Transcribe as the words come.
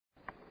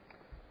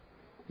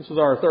This is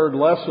our third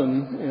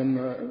lesson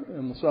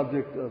in the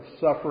subject of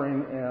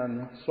suffering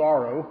and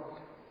sorrow,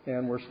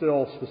 and we're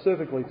still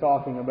specifically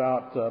talking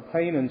about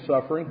pain and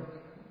suffering.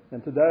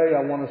 And today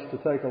I want us to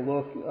take a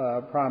look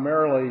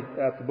primarily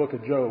at the book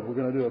of Job. We're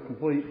going to do a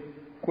complete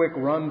quick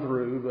run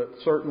through, but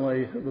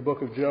certainly the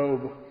book of Job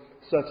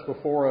sets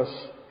before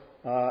us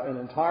an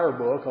entire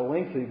book, a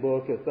lengthy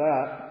book at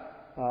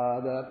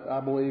that I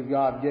believe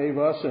God gave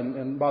us.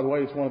 And by the way,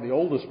 it's one of the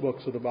oldest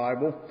books of the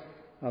Bible.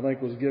 I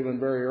think was given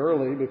very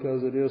early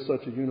because it is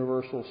such a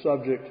universal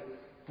subject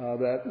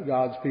that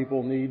God's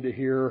people need to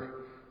hear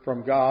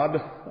from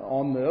God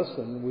on this.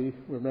 And we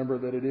remember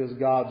that it is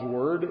God's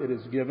Word. It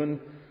is given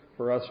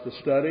for us to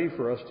study,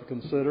 for us to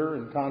consider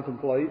and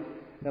contemplate.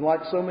 And like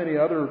so many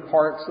other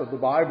parts of the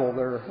Bible,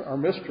 there are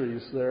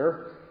mysteries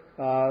there.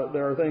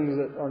 There are things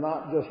that are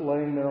not just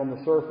laying there on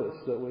the surface,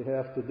 that we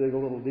have to dig a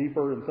little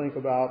deeper and think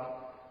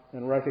about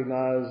and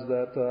recognize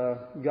that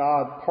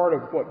God, part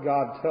of what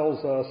God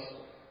tells us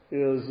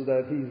is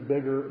that He's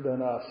bigger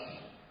than us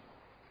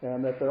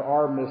and that there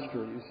are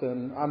mysteries.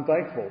 And I'm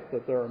thankful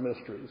that there are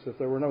mysteries. If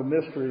there were no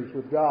mysteries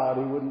with God,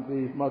 He wouldn't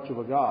be much of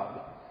a God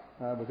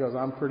because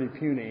I'm pretty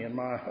puny in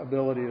my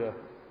ability to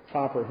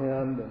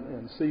comprehend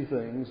and see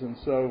things. And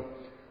so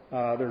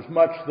there's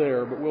much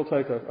there, but we'll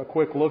take a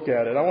quick look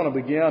at it. I want to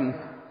begin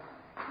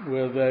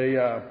with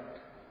a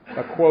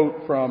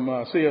quote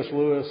from C.S.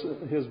 Lewis.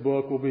 His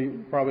book, we'll be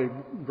probably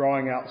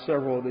drawing out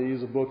several of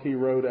these, a book he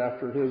wrote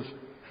after his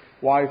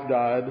wife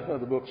died.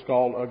 The book's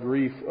called A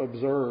Grief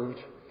Observed.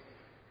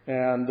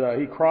 And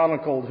he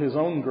chronicled his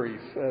own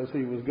grief as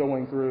he was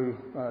going through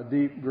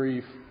deep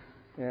grief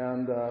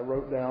and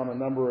wrote down a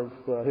number of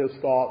his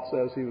thoughts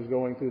as he was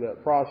going through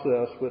that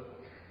process. But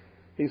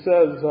he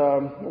says,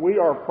 we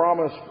are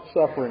promised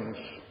sufferings.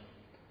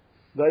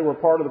 They were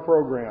part of the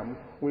program.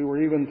 We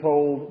were even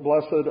told,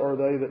 blessed are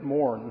they that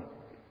mourn.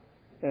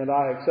 And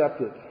I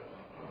accepted.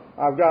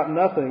 I've got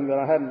nothing that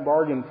I hadn't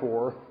bargained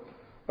for.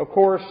 Of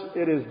course,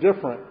 it is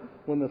different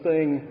when the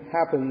thing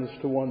happens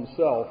to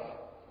oneself,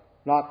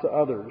 not to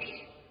others,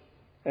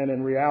 and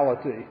in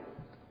reality,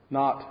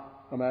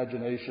 not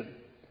imagination.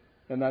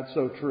 And that's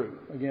so true.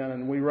 Again,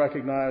 and we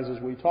recognize as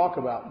we talk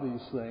about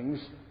these things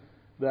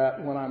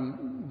that when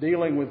I'm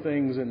dealing with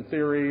things in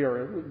theory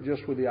or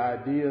just with the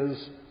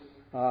ideas,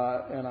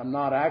 and I'm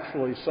not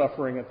actually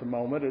suffering at the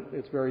moment,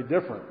 it's very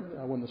different.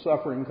 When the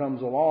suffering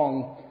comes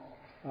along,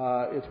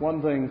 it's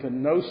one thing to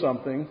know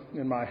something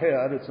in my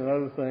head, it's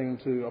another thing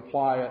to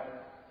apply it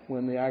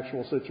when the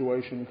actual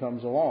situation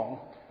comes along.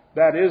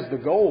 That is the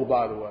goal,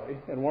 by the way,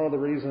 and one of the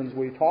reasons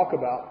we talk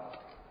about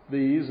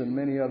these and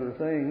many other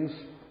things,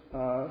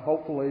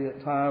 hopefully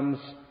at times,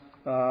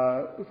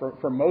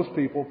 for most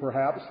people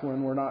perhaps,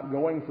 when we're not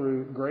going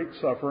through great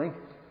suffering,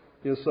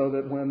 is so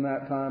that when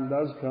that time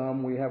does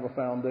come, we have a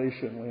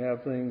foundation. We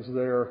have things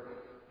there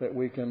that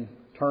we can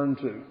turn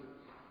to.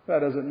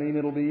 That doesn't mean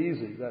it'll be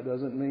easy. That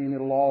doesn't mean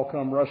it'll all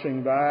come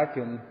rushing back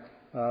and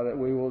that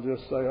we will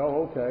just say,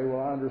 oh, okay,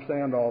 well, I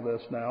understand all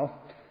this now.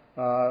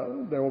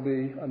 There will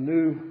be a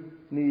new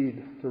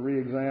need to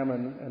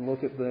re-examine and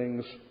look at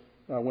things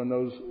when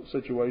those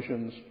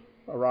situations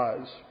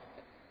arise.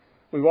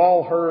 We've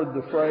all heard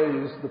the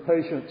phrase, the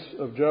patience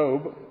of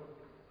Job.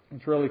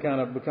 It's really kind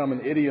of become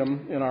an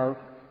idiom in our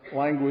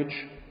language,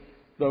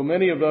 though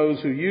many of those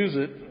who use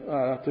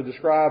it to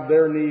describe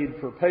their need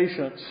for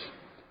patience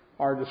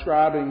are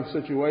describing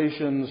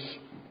situations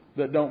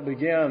that don't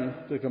begin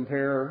to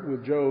compare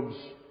with Job's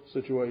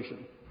situation.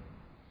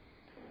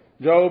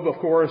 Job, of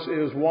course,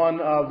 is one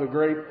of the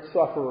great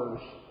sufferers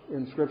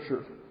in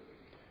Scripture.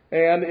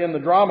 And in the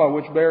drama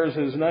which bears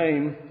his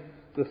name,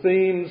 the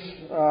themes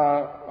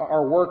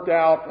are worked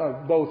out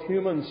of both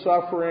human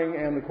suffering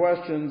and the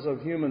questions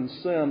of human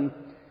sin,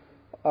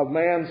 of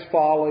man's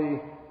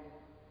folly,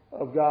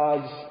 of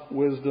God's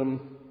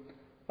wisdom,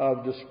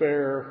 of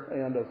despair,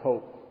 and of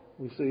hope.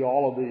 We see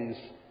all of these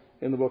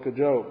in the book of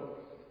Job.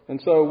 And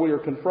so we are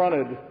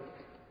confronted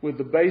with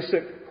the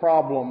basic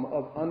problem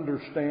of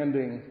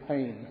understanding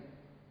pain.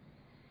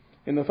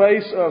 In the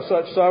face of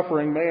such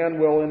suffering, man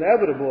will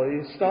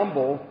inevitably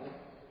stumble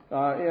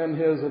in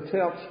his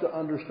attempts to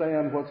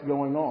understand what's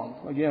going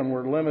on. Again,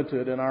 we're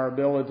limited in our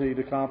ability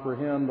to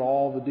comprehend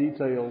all the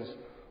details,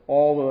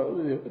 all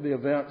the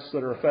events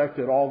that are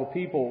affected, all the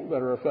people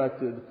that are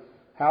affected,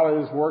 how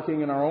it is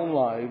working in our own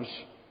lives.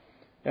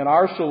 And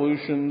our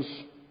solutions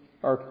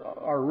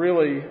are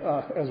really,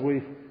 as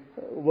we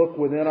look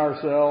within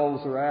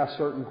ourselves or ask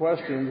certain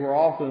questions, we're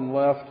often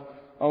left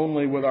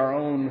only with our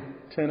own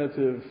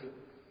tentative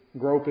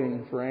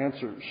groping for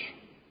answers.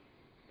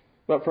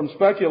 But from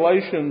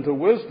speculation to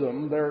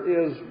wisdom,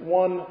 there is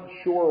one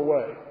sure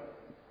way.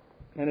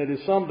 And it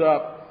is summed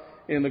up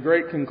in the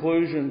great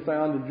conclusion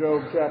found in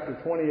Job chapter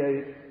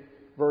 28,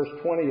 verse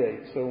 28.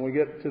 So when we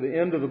get to the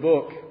end of the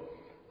book,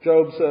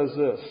 Job says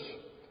this,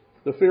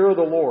 the fear of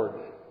the Lord,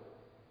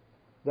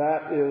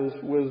 that is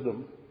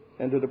wisdom,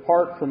 and to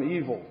depart from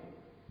evil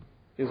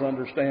is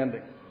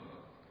understanding.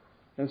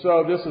 And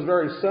so this is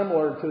very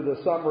similar to the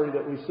summary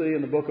that we see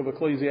in the book of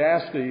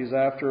Ecclesiastes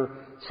after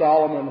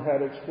Solomon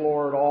had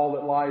explored all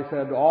that life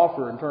had to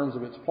offer in terms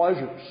of its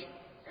pleasures.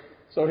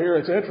 So here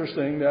it's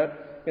interesting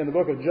that in the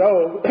book of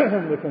Job,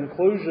 the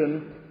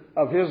conclusion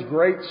of his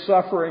great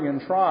suffering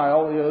and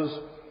trial is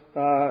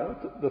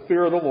the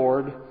fear of the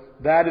Lord.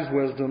 That is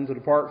wisdom, to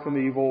depart from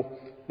evil.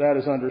 That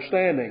is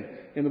understanding.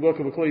 In the book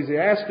of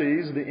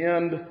Ecclesiastes, the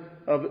end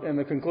and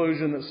the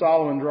conclusion that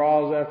Solomon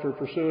draws after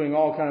pursuing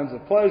all kinds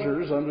of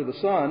pleasures under the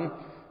sun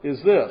is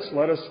this.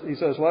 He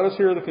says, let us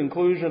hear the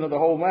conclusion of the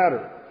whole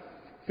matter.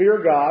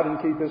 Fear God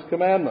and keep His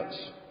commandments,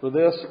 for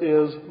this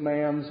is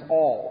man's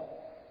all.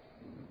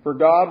 For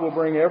God will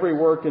bring every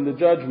work into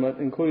judgment,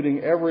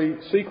 including every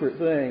secret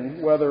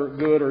thing, whether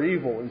good or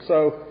evil. And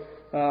so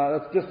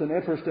that's just an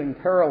interesting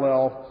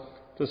parallel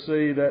to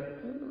see that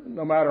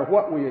no matter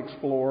what we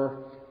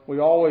explore, we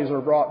always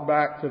are brought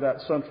back to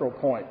that central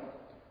point,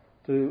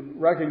 to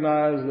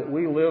recognize that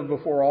we live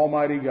before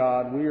Almighty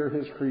God. We are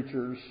His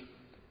creatures.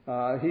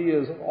 He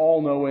is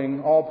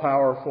all-knowing,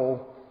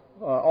 all-powerful,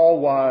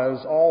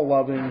 all-wise,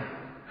 all-loving.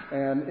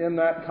 And in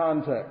that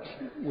context,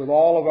 with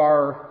all of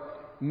our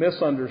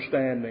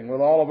misunderstanding, with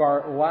all of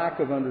our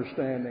lack of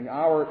understanding,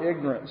 our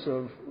ignorance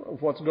of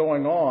what's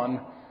going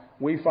on,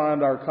 we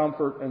find our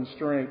comfort and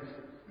strength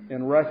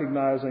in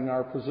recognizing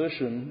our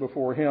position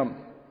before Him.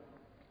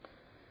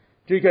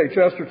 G.K.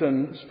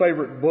 Chesterton's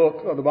favorite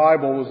book of the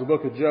Bible was the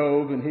book of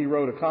Job, and he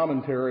wrote a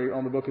commentary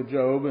on the book of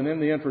Job. And in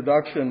the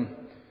introduction,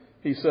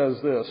 he says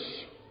this: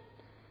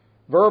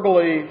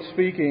 verbally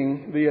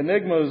speaking, the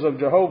enigmas of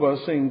Jehovah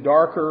seem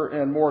darker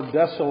and more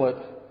desolate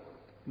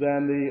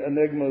than the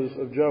enigmas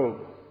of Job.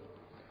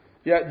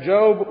 Yet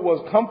Job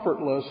was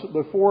comfortless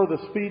before the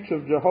speech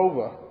of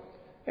Jehovah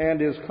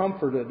and is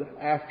comforted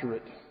after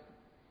it.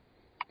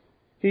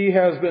 He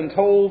has been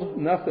told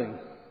nothing,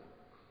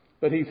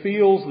 but he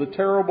feels the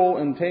terrible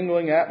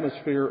entangling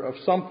atmosphere of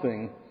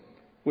something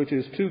which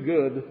is too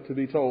good to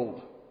be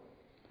told.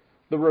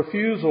 The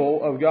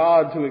refusal of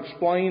God to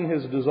explain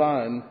His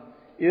design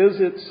is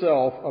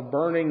itself a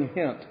burning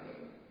hint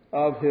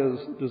of His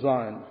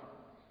design.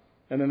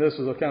 And then this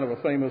is a kind of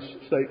a famous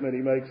statement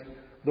he makes: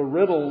 the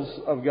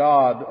riddles of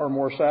God are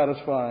more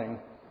satisfying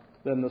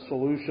than the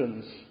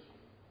solutions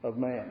of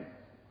man.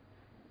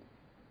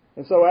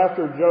 And so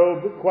after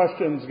Job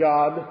questions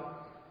God,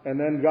 and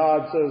then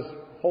God says,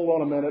 hold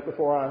on a minute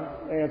before I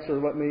answer,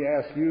 let me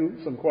ask you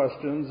some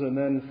questions. And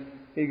then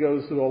he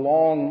goes through a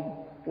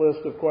long list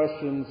of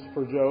questions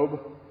for Job.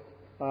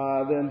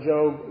 Then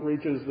Job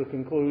reaches the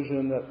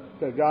conclusion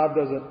that God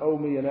doesn't owe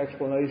me an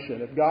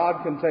explanation. If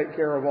God can take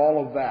care of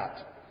all of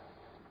that,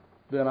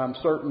 then I'm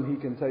certain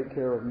He can take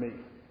care of me.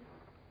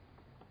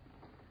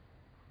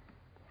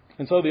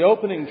 And so the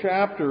opening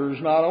chapters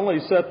not only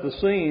set the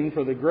scene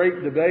for the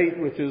great debate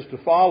which is to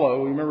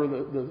follow. Remember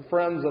the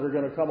friends that are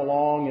going to come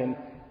along, and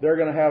they're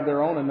going to have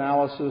their own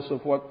analysis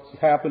of what's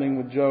happening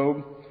with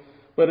Job.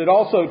 But it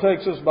also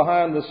takes us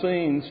behind the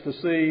scenes to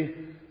see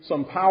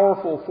some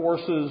powerful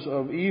forces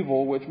of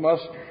evil which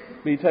must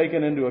be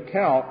taken into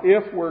account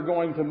if we're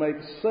going to make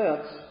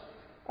sense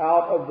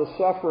out of the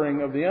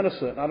suffering of the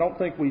innocent. I don't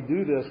think we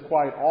do this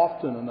quite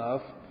often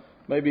enough.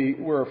 Maybe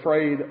we're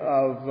afraid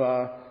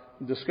of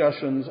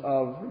discussions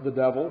of the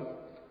devil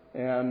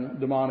and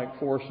demonic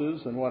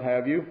forces and what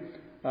have you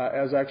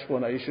as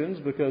explanations,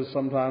 because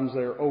sometimes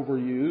they're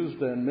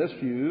overused and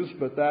misused,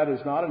 but that is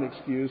not an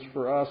excuse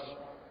for us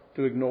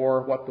to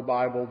ignore what the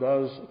Bible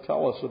does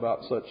tell us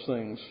about such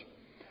things.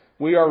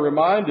 We are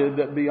reminded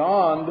that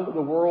beyond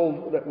the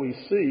world that we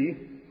see,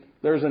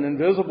 there's an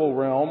invisible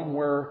realm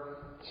where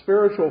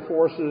spiritual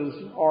forces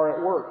are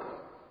at work,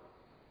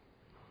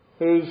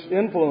 whose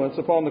influence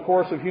upon the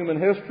course of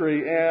human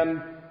history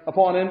and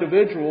upon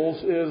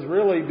individuals is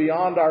really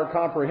beyond our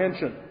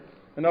comprehension.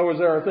 In other words,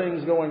 there are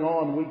things going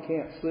on we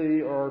can't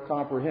see or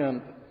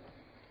comprehend.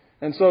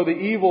 And so the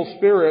evil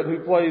spirit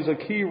who plays a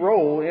key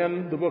role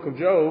in the book of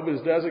Job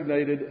is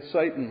designated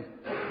Satan.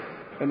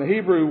 And the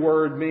Hebrew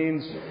word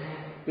means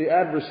the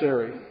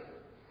adversary.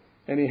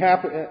 And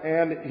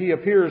he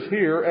appears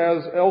here,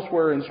 as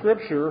elsewhere in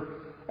Scripture,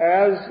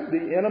 as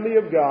the enemy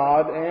of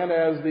God and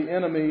as the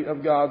enemy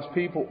of God's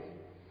people.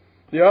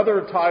 The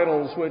other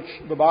titles which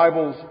the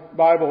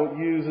Bible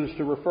uses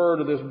to refer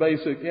to this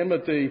basic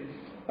enmity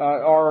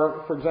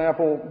are, for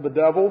example, the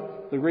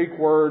devil, the Greek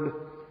word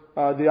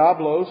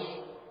diablos,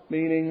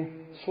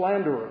 meaning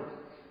slanderer.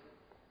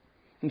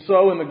 And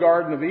so in the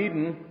Garden of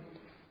Eden,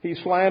 he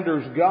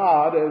slanders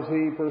God as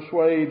he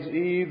persuades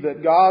Eve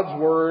that God's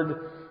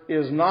word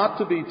is not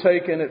to be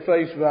taken at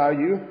face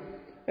value,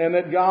 and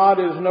that God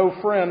is no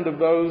friend of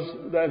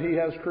those that He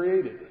has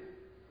created.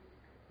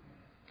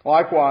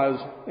 Likewise,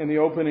 in the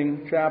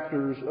opening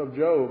chapters of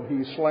Job,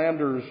 he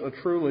slanders a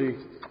truly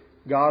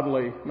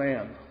godly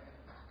man.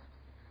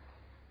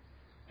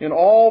 In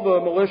all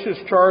the malicious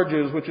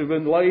charges which have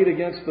been laid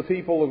against the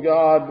people of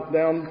God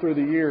down through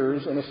the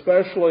years, and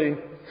especially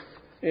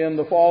in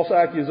the false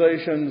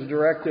accusations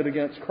directed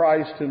against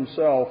Christ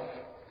Himself,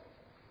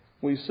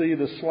 we see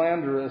the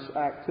slanderous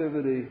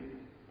activity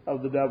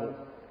of the devil.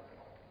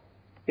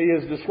 He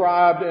is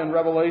described in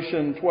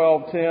Revelation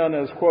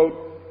 12:10 as,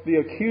 quote, the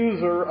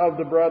accuser of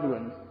the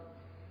brethren.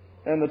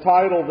 And the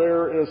title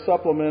there is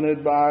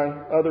supplemented by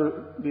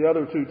the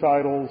other two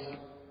titles,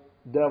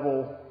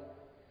 devil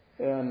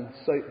and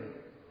Satan.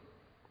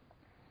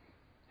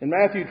 In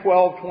Matthew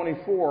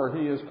 12:24,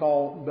 he is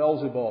called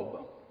Beelzebub.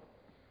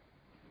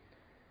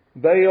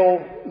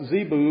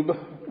 Baal-zebub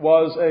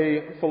was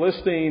a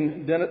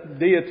Philistine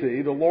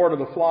deity, the lord of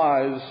the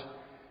flies,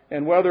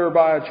 and whether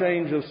by a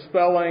change of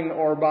spelling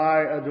or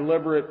by a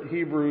deliberate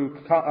Hebrew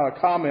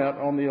comment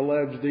on the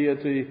alleged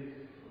deity,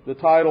 the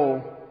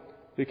title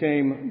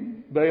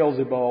became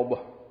Baal-zebul,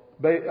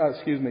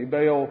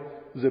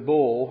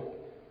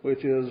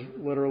 which is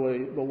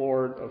literally the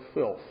Lord of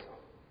filth.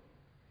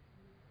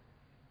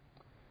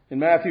 In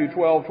Matthew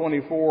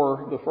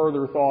 12:24, the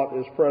further thought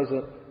is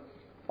present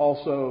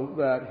also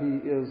that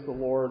he is the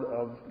Lord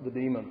of the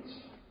demons.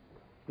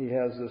 He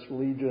has this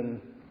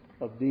legion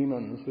of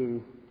demons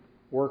who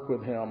work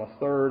with him, a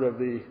third of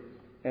the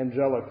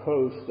angelic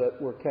hosts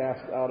that were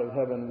cast out of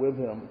heaven with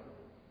him.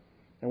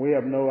 And we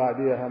have no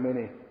idea how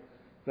many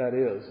that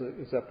is,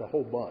 except a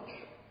whole bunch.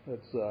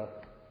 It's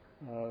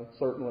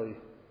certainly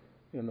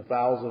in the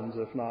thousands,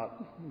 if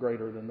not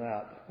greater than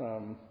that.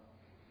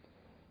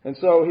 And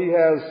so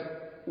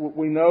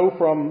we know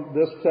from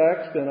this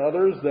text and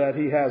others that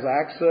he has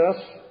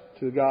access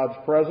to God's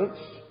presence,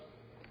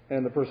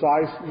 and the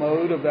precise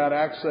mode of that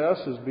access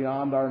is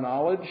beyond our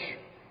knowledge.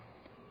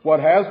 What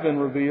has been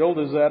revealed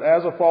is that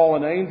as a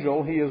fallen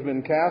angel, he has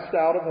been cast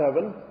out of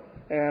heaven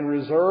and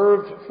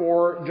reserved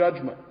for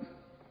judgment.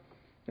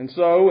 And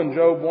so in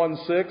Job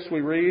 1:6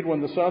 we read,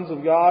 when the sons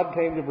of God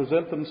came to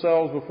present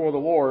themselves before the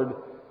Lord,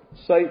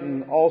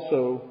 Satan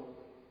also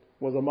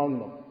was among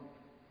them.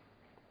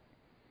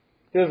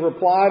 His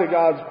reply to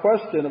God's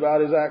question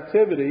about his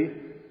activity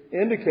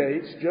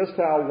indicates just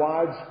how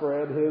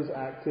widespread his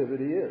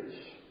activity is.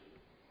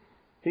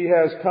 He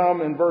has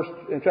come in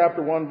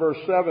chapter 1, verse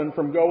 7,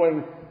 from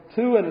going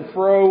to and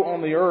fro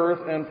on the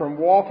earth and from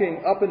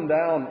walking up and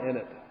down in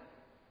it.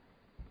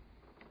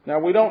 Now,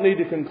 we don't need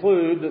to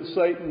conclude that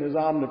Satan is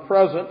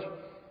omnipresent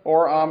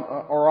or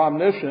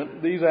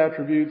omniscient. These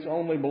attributes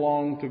only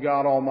belong to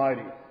God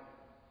Almighty.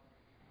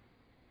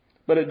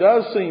 But it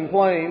does seem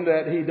plain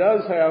that he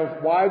does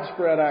have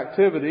widespread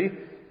activity,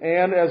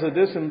 and as a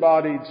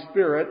disembodied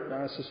spirit,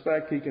 I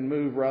suspect he can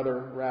move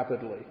rather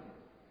rapidly.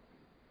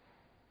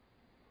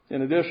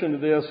 In addition to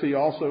this, he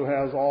also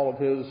has all of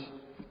his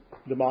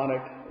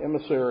demonic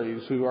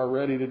emissaries who are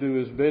ready to do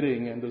his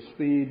bidding and to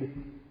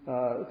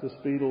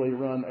speedily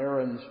run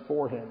errands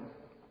for him.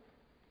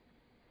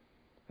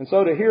 And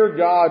so to hear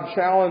God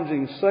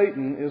challenging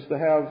Satan is to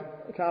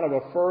have kind of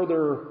a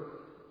further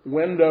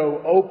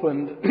window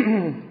opened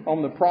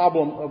on the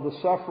problem of the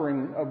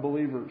suffering of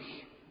believers.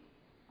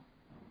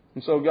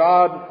 And so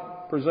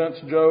God presents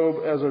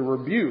Job as a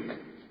rebuke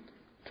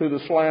to the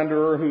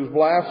slanderer whose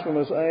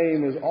blasphemous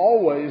aim is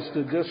always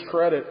to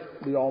discredit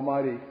the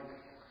Almighty.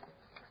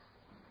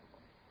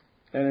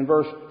 And in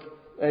verse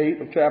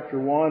 8 of chapter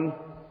 1,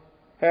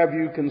 have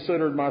you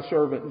considered my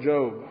servant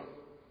Job,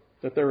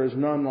 that there is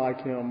none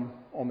like him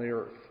on the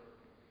earth?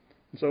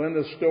 And so in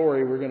this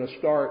story, we're going to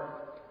start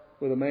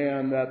with a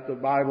man that the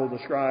Bible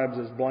describes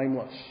as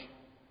blameless.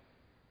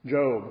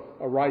 Job,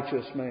 a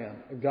righteous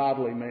man, a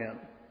godly man.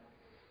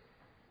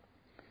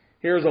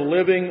 Here's a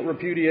living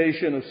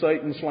repudiation of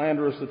Satan's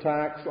slanderous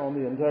attacks on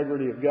the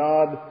integrity of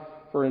God.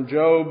 For in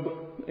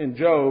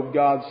Job,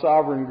 God's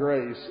sovereign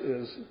grace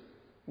is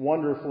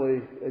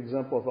wonderfully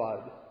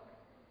exemplified.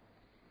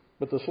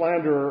 But the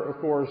slanderer,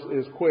 of course,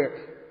 is quick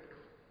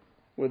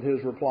with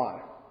his reply.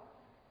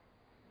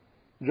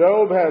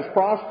 Job has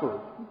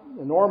prospered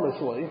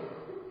enormously,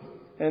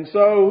 and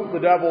so the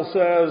devil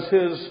says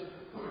his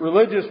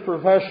religious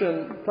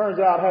profession turns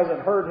out hasn't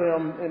hurt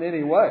him in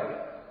any way.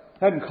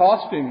 Hadn't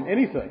cost him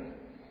anything.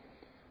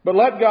 But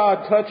let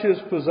God touch his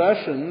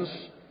possessions,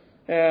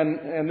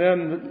 and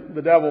then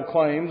the devil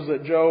claims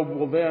that Job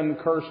will then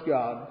curse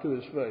God to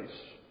his face.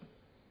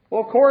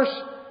 Well, of course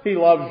he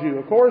loves you.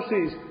 Of course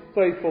he's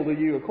faithful to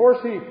you. Of course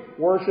he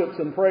worships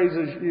and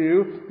praises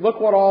you. Look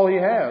what all he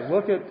has.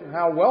 Look at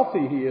how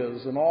wealthy he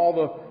is and all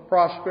the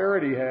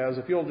prosperity he has.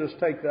 If you'll just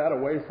take that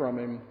away from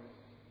him,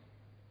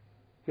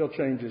 he'll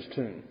change his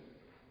tune.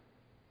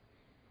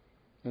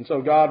 And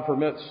so God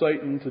permits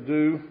Satan to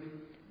do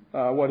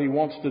what he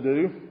wants to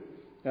do.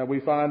 And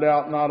we find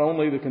out not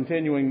only the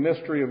continuing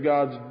mystery of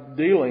God's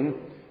dealing,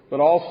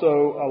 but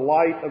also a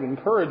light of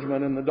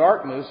encouragement in the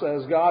darkness,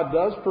 as God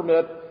does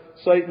permit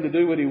Satan to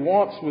do what he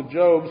wants with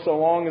Job so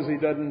long as he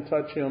doesn't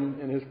touch him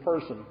in his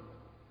person.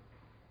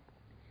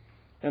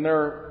 And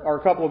there are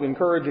a couple of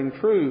encouraging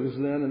truths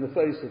then in the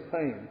face of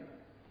pain.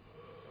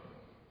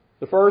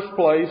 The first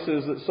place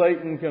is that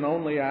Satan can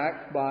only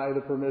act by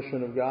the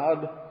permission of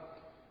God.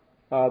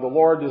 The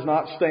Lord does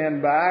not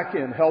stand back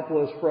in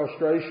helpless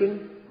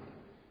frustration.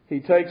 He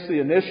takes the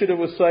initiative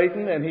with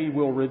Satan, and he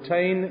will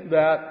retain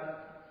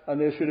that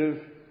initiative.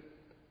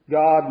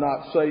 God,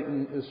 not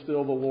Satan, is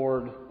still the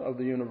Lord of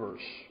the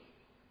universe.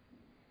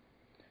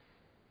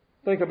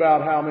 Think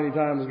about how many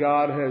times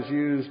God has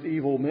used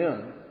evil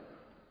men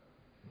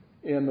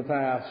in the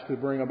past to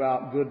bring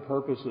about good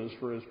purposes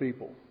for his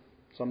people.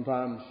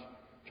 Sometimes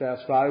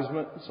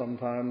chastisement,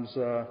 sometimes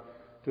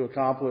to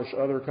accomplish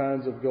other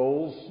kinds of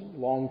goals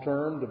long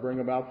term to bring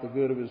about the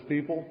good of his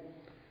people.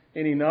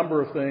 Any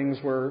number of things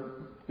where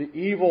the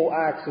evil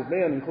acts of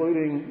men,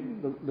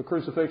 including the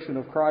crucifixion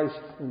of Christ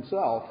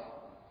himself,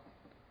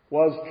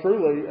 was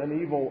truly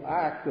an evil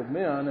act of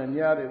men, and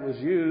yet it was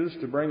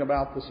used to bring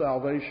about the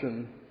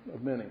salvation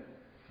of many.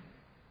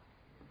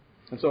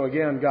 And so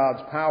again,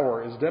 God's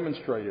power is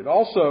demonstrated.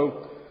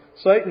 Also,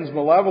 Satan's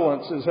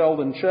malevolence is held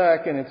in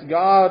check, and it's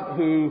God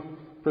who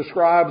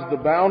prescribes the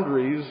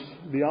boundaries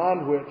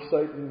beyond which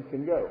Satan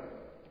can go.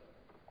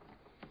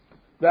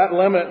 That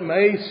limit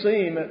may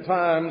seem at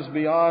times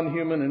beyond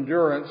human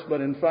endurance,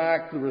 but in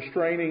fact, the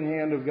restraining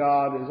hand of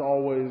God is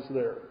always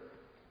there.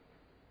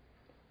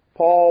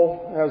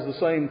 Paul has the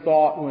same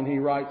thought when he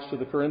writes to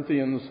the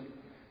Corinthians.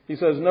 He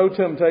says, "No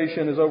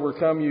temptation has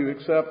overcome you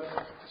except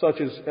such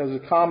as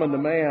is common to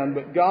man,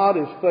 but God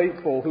is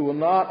faithful, who will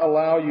not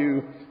allow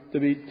you to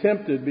be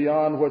tempted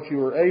beyond what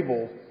you are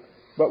able,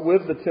 but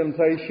with the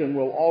temptation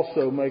will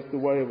also make the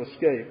way of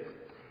escape,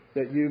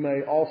 that you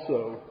may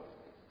also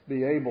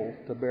be able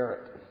to bear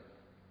it."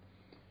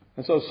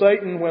 And so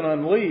Satan, when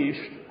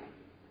unleashed,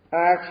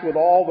 acts with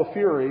all the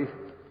fury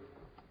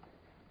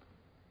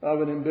of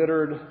an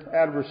embittered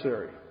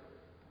adversary.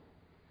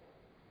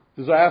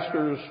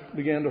 Disasters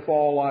begin to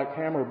fall like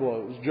hammer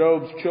blows.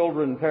 Job's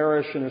children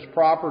perish and his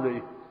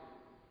property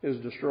is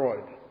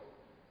destroyed.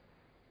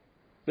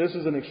 This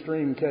is an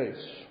extreme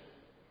case.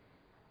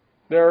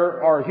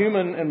 There are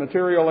human and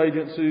material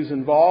agencies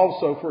involved.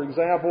 So, for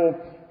example,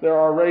 there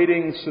are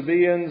raiding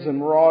Sabaeans and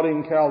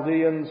marauding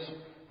Chaldeans,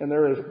 and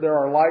there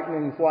are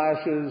lightning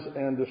flashes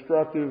and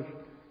destructive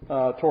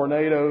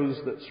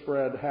tornadoes that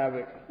spread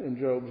havoc in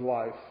Job's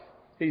life.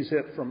 He's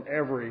hit from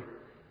every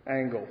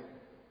angle,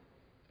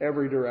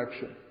 every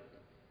direction.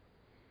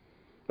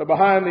 But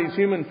behind these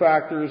human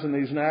factors and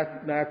these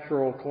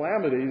natural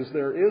calamities,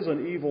 there is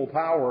an evil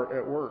power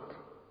at work.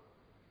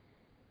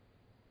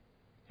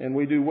 And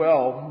we do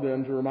well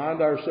then to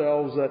remind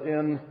ourselves that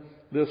in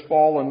this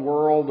fallen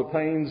world, the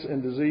pains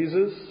and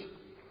diseases,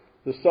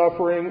 the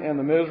suffering and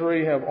the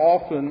misery have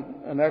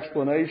often an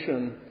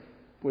explanation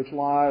which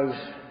lies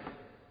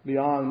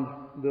beyond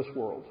this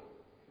world,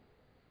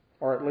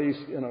 or at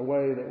least in a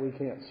way that we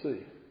can't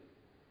see.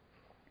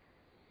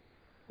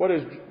 What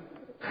is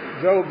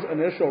Job's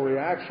initial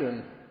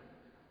reaction?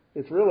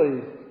 It's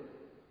really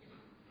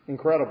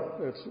incredible.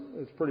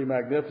 It's pretty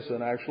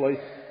magnificent, actually.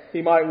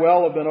 He might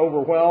well have been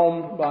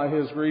overwhelmed by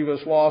his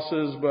grievous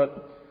losses,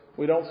 but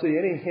we don't see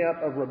any hint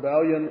of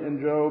rebellion in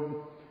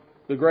Job.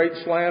 The great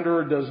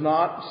slanderer does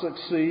not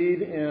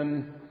succeed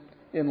in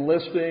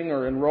enlisting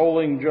or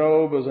enrolling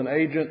Job as an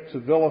agent to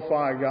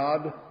vilify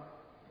God.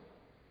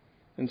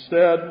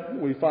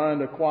 Instead, we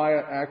find a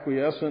quiet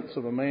acquiescence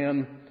of a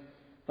man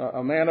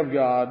of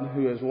God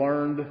who has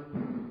learned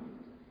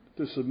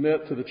to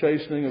submit to the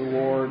chastening of the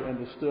Lord and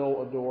to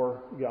still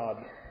adore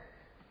God.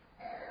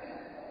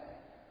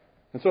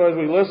 And so as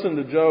we listen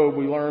to Job,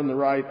 we learn the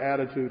right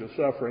attitude of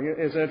suffering.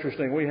 It's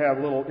interesting. We have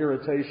little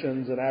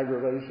irritations and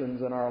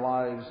aggravations in our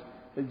lives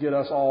that get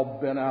us all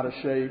bent out of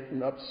shape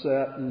and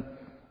upset and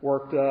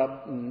worked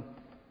up. And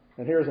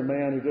here's a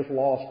man who just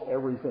lost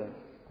everything.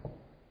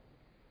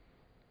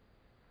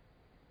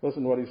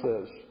 Listen to what he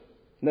says.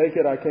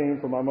 "Naked I came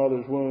from my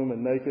mother's womb,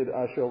 and naked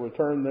I shall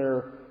return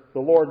there. The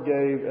Lord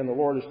gave, and the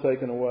Lord has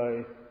taken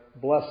away.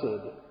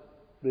 Blessed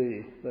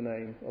be the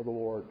name of the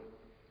Lord."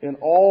 In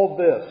all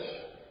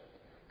this,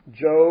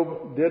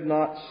 Job did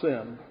not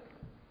sin,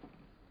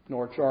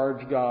 nor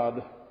charge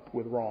God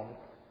with wrong.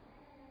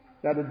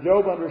 Now, did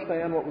Job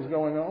understand what was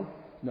going on?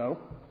 No.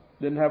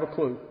 Didn't have a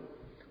clue.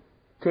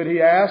 Could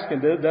he ask,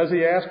 and does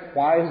he ask,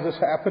 why is this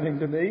happening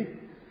to me?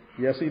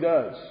 Yes, he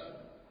does.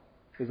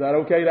 Is that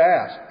okay to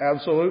ask?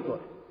 Absolutely.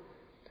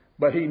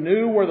 But he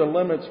knew where the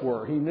limits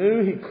were. He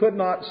knew he could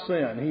not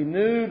sin. He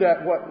knew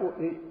that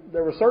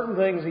there were certain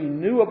things he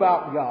knew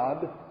about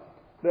God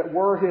that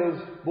were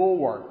his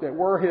bulwark, that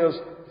were his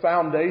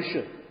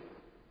foundation.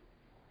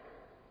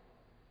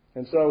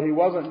 And so he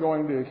wasn't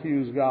going to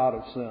accuse God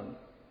of sin.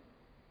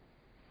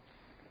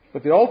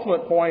 But the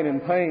ultimate point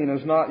in pain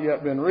has not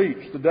yet been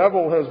reached. The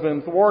devil has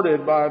been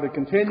thwarted by the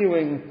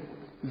continuing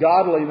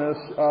godliness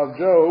of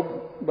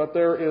Job, but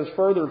there is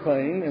further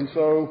pain, and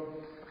so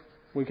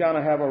we kind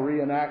of have a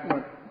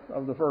reenactment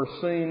of the first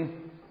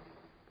scene.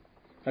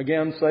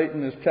 Again,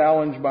 Satan is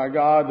challenged by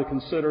God to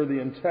consider the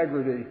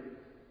integrity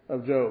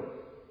of Job.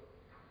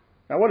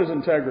 Now, what is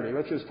integrity?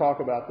 Let's just talk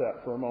about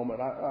that for a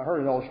moment. I heard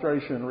an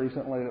illustration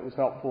recently that was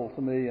helpful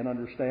to me in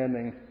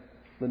understanding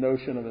the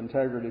notion of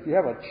integrity. If you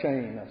have a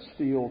chain, a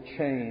steel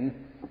chain,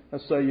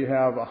 let's say you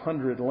have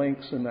 100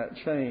 links in that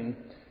chain,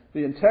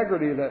 the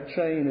integrity of that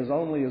chain is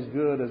only as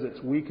good as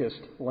its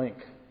weakest link.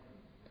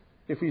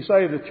 If you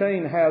say the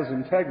chain has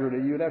integrity,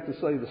 you'd have to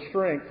say the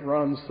strength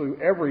runs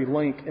through every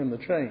link in the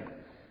chain.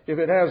 If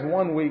it has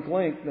one weak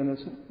link, then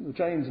the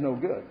chain's no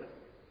good.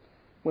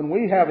 when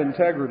we have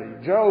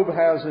integrity. Job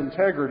has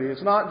integrity.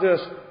 It's not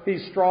just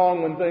he's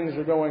strong when things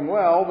are going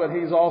well, but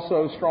he's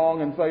also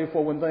strong and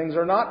faithful when things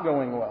are not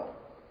going well.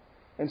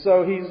 And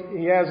so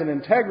he has an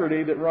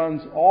integrity that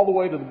runs all the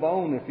way to the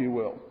bone, if you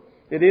will.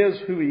 It is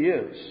who he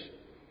is.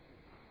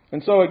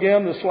 And so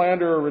again, the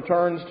slanderer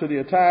returns to the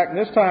attack. And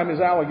this time his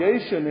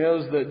allegation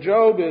is that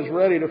Job is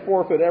ready to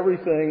forfeit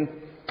everything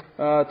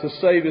to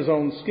save his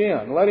own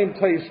skin. Let him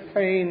taste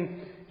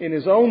pain in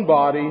his own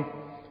body,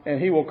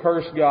 and he will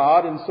curse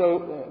God. And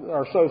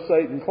so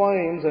Satan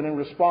claims, and in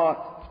response,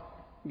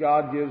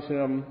 God gives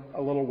him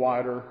a little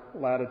wider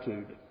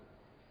latitude.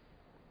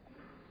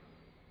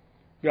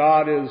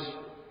 God is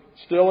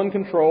still in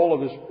control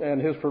of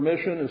and his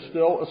permission is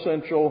still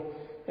essential,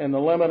 and the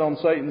limit on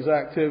Satan's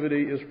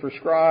activity is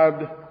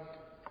prescribed,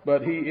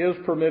 but he is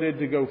permitted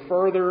to go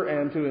further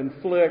and to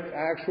inflict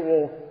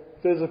actual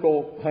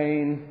physical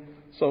pain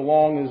so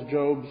long as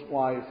Job's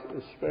life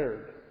is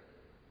spared.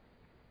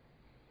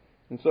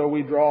 And so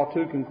we draw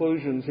two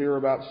conclusions here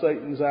about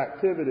Satan's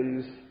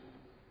activities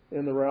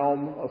in the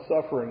realm of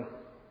suffering.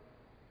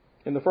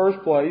 In the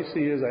first place,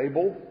 he is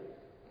able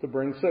to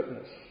bring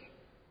sickness.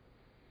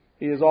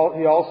 He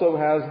also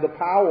has the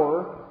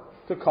power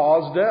to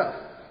cause death.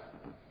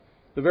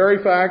 The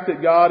very fact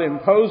that God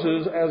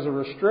imposes as a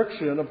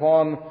restriction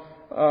upon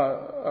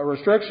a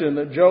restriction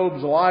that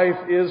Job's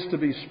life is to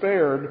be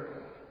spared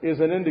is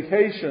an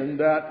indication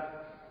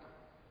that,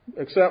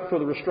 except for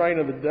the restraint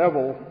of the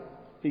devil,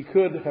 he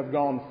could have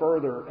gone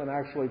further and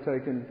actually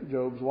taken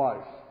Job's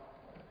life.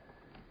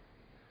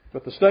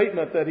 But the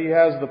statement that he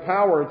has the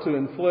power to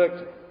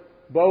inflict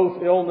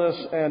both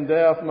illness and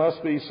death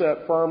must be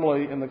set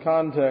firmly in the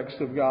context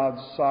of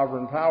God's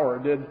sovereign power.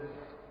 Did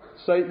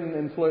Satan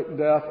inflict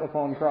death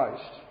upon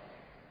Christ?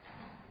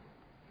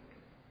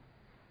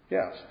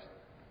 Yes.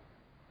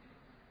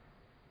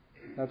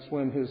 That's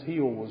when his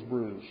heel was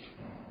bruised.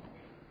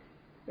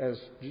 As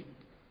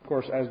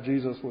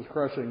Jesus was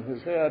crushing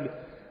his head,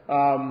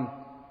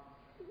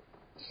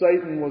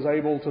 Satan was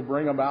able to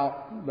bring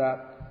about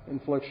that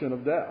infliction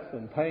of death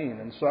and pain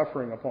and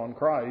suffering upon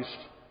Christ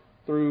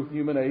through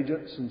human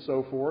agents and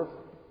so forth.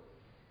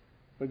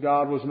 But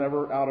God was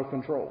never out of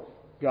control.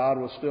 God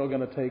was still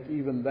going to take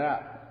even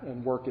that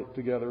and work it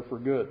together for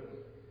good.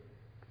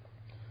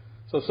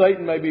 So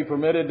Satan may be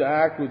permitted to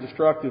act with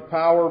destructive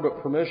power,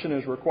 but permission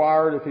is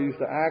required if he's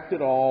to act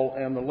at all,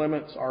 and the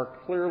limits are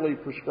clearly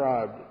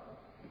prescribed.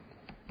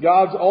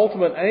 God's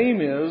ultimate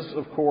aim is,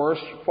 of course,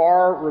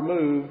 far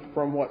removed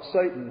from what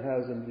Satan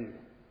has in view.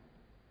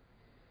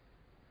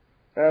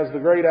 As the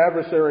great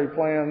adversary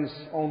plans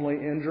only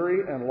injury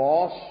and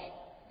loss,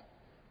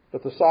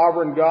 but the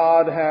sovereign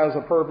God has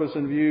a purpose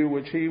in view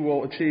which he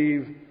will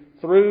achieve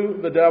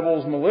through the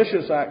devil's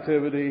malicious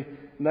activity,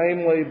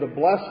 namely the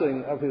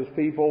blessing of his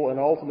people and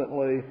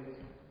ultimately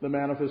the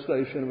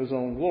manifestation of his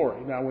own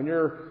glory. Now, when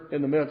you're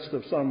in the midst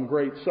of some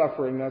great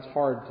suffering, that's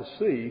hard to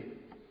see,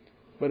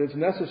 but it's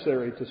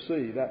necessary to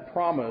see that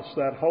promise,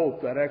 that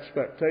hope, that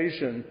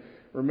expectation,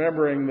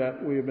 remembering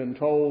that we have been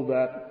told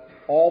that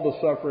all the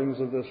sufferings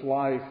of this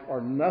life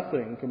are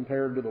nothing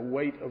compared to the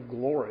weight of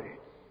glory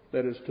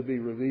that is to be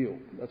revealed.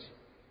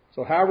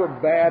 So however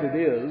bad it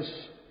is,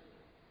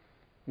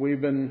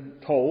 we've been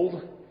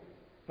told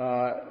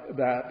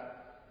that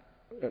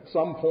at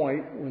some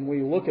point when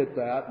we look at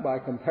that, by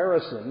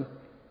comparison,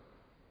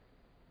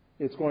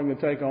 it's going to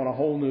take on a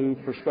whole new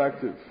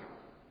perspective.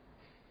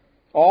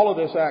 All of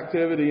this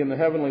activity in the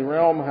heavenly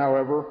realm,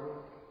 however,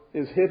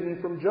 is hidden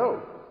from Job.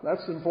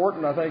 That's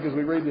important, I think, as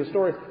we read this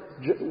story.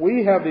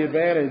 We have the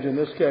advantage in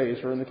this case,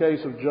 or in the case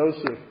of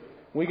Joseph,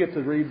 we get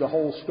to read the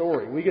whole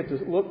story. We get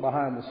to look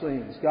behind the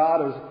scenes.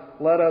 God has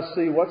let us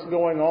see what's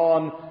going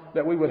on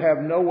that we would have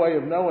no way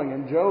of knowing,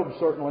 and Job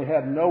certainly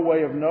had no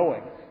way of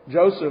knowing.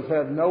 Joseph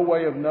had no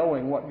way of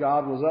knowing what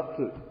God was up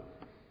to.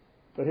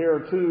 But here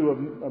are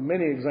two of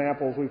many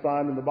examples we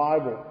find in the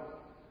Bible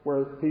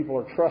where people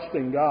are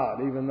trusting God,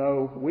 even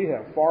though we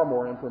have far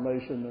more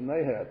information than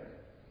they had.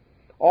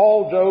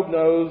 All Job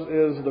knows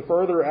is the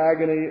further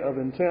agony of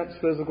intense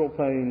physical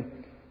pain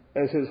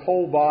as his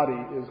whole body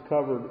is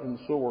covered in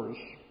sores.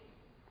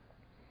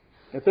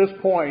 At this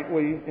point,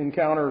 we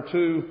encounter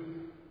two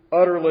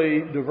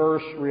utterly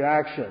diverse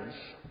reactions.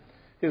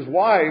 His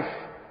wife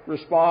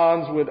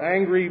responds with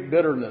angry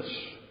bitterness,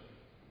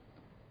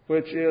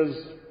 which is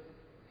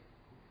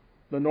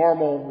the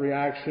normal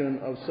reaction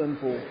of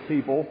sinful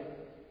people.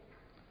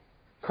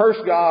 Curse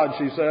God,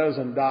 she says,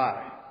 and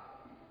die.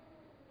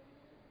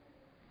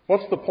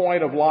 What's the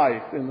point of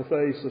life in the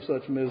face of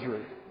such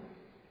misery?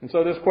 And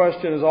so this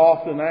question is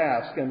often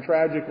asked, and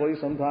tragically,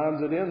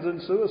 sometimes it ends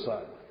in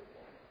suicide.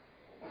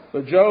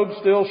 But Job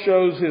still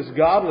shows his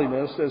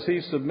godliness as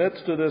he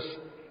submits to this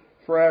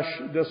fresh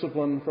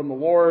discipline from the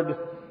Lord.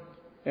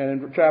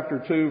 And in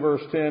chapter 2,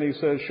 verse 10, he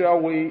says,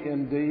 "Shall we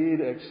indeed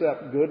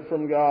accept good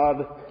from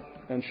God,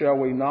 and shall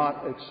we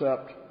not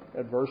accept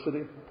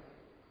adversity?"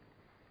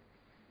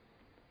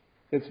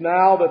 It's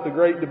now that the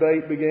great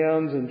debate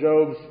begins, and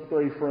Job's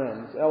three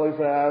friends,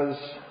 Eliphaz,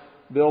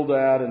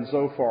 Bildad, and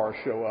Zophar,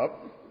 show up.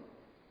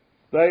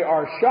 They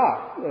are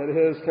shocked at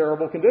his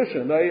terrible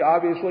condition. They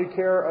obviously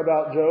care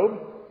about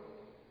Job,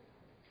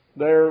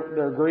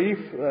 their grief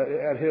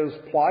at his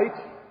plight.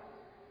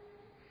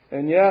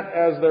 And yet,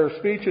 as their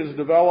speeches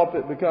develop,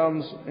 it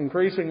becomes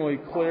increasingly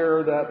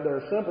clear that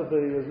their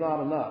sympathy is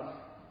not enough.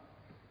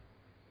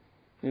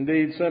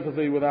 Indeed,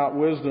 sympathy without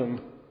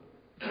wisdom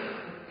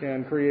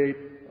can create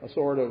a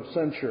sort of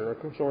censure,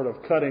 a sort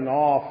of cutting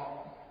off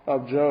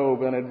of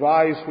Job, and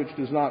advice which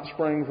does not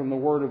spring from the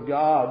Word of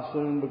God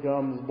soon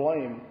becomes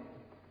blame.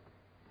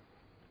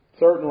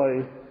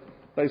 Certainly,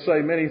 they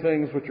say many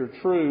things which are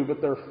true,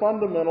 but their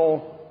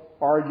fundamental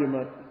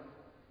argument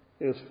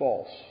is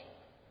false.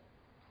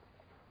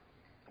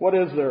 What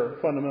is their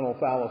fundamental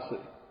fallacy?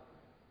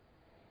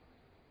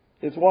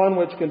 It's one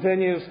which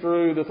continues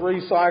through the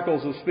 3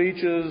 cycles of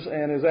speeches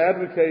and is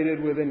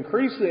advocated with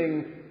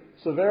increasing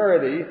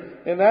severity,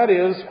 and that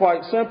is,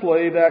 quite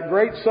simply, that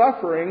great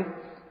suffering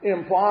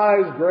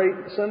implies great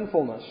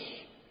sinfulness.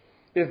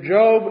 If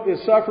Job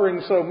is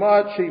suffering so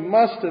much, he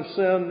must have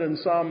sinned in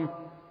some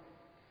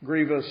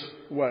grievous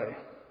way.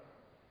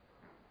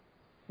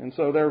 And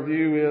so their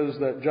view is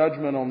that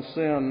judgment on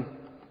sin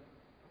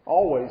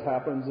always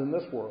happens in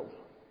this world.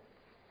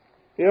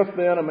 If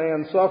then a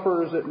man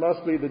suffers, it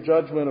must be the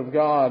judgment of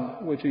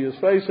God which he is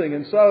facing.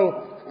 And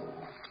so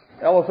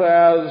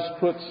Eliphaz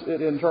puts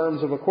it in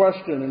terms of a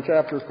question in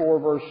chapter 4,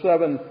 verse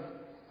 7.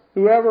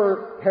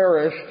 Whoever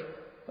perished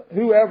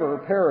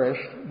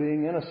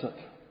being innocent?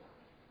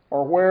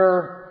 Or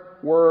where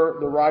were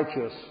the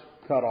righteous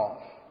cut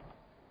off?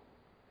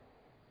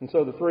 And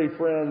so the 3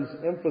 friends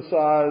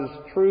emphasize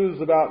truths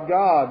about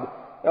God.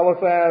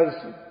 Eliphaz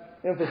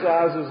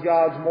emphasizes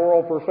God's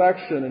moral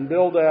perfection, and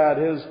Bildad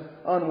his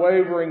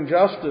unwavering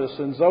justice,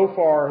 and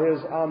Zophar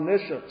his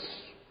omniscience.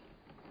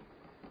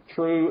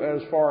 True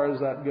as far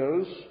as that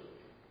goes.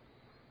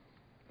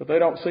 But they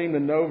don't seem to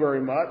know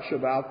very much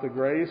about the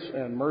grace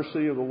and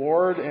mercy of the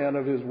Lord and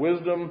of His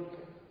wisdom,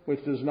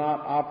 which does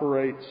not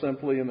operate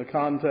simply in the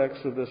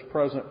context of this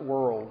present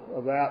world.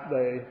 Of that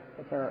they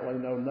apparently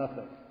know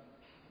nothing.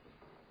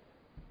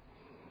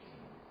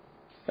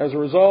 As a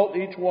result,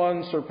 each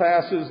one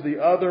surpasses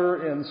the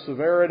other in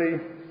severity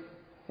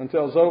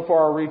until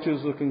Zophar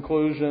reaches the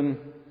conclusion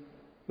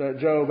that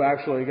Job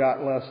actually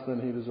got less than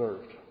he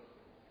deserved.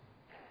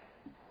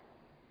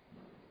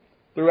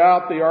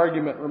 Throughout, the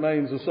argument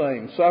remains the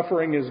same.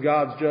 Suffering is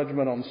God's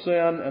judgment on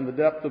sin, and the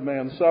depth of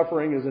man's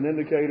suffering is an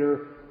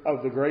indicator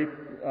of the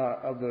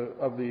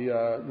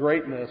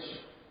greatness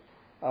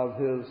of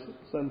his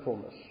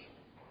sinfulness.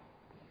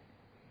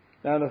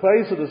 Now, in the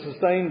face of the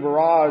sustained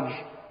barrage,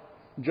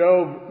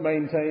 Job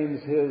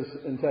maintains his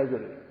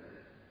integrity.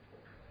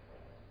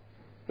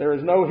 There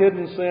is no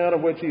hidden sin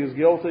of which he is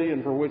guilty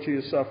and for which he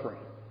is suffering.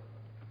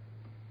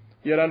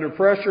 Yet under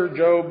pressure,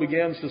 Job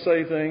begins to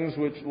say things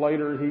which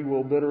later he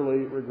will bitterly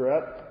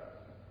regret.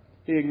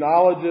 He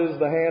acknowledges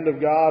the hand of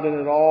God in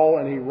it all,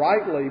 and he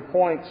rightly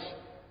points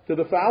to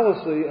the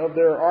fallacy of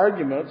their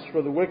arguments.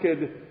 For the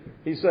wicked,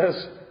 he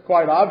says,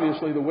 quite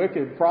obviously, the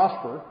wicked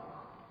prosper.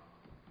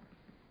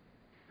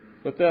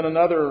 But then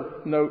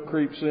another note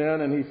creeps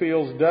in, and he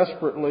feels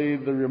desperately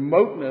the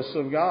remoteness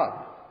of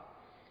God.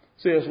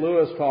 C.S.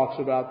 Lewis talks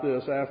about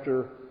this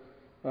after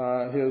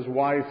his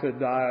wife had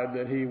died,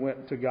 that he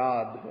went to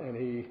God,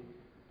 and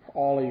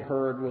all he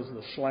heard was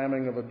the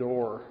slamming of a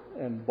door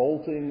and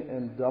bolting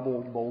and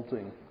double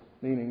bolting,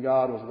 meaning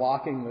God was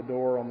locking the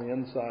door on the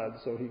inside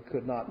so he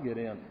could not get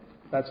in.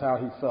 That's how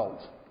he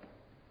felt.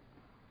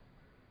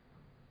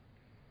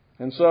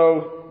 And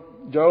so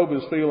Job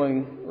is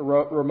feeling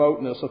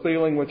remoteness, a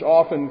feeling which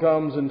often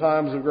comes in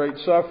times of great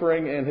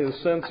suffering, and his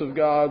sense of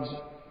God's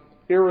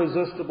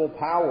irresistible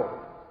power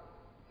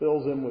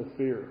fills him with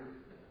fear.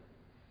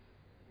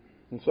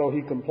 And so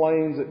he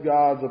complains at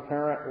God's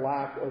apparent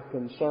lack of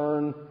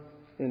concern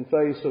in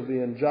face of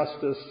the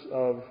injustice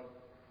of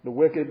the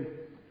wicked,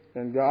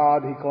 and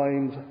God, he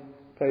claims,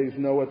 pays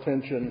no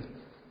attention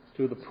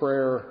to the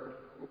prayer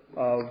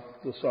of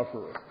the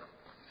sufferer.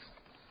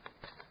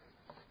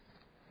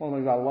 One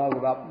thing I love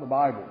about the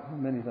Bible,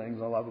 many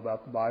things I love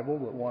about the Bible,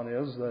 but one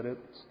is that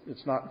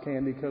it's not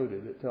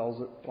candy-coated. It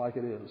tells it like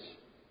it is.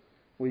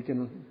 We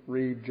can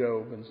read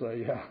Job and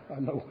say, yeah, I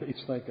know what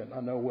he's thinking.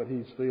 I know what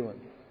he's feeling.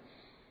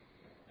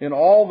 Yet in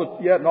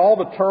all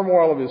the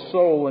turmoil of his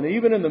soul, and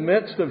even in the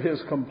midst of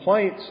his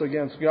complaints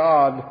against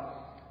God,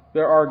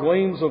 there are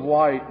gleams of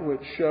light which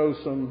show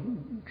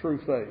some true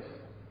faith.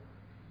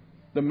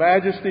 The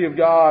majesty of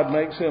God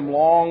makes him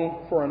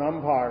long for an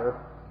umpire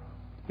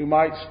who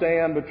might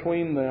stand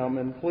between them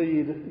and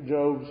plead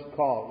Job's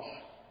cause.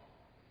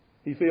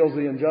 He feels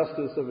the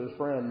injustice of his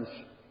friends.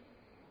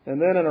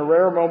 And then in a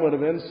rare moment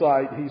of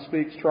insight, he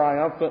speaks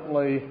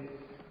triumphantly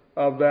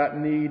of that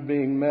need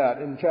being met.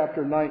 In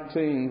chapter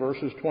 19,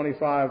 verses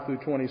 25 through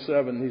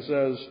 27, he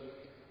says,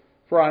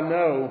 "For I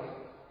know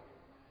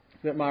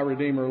that my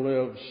Redeemer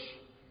lives,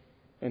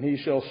 and he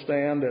shall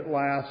stand at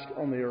last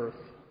on the earth.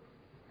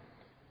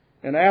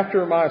 And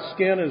after my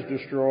skin is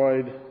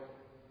destroyed,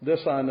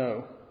 this I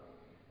know,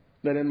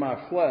 that in my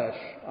flesh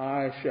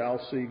I shall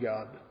see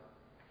God,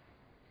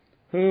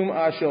 whom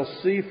I shall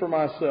see for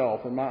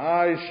myself, and my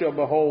eyes shall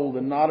behold,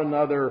 and not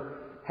another,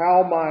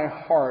 how my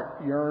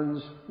heart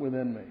yearns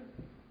within me.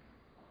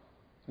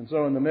 And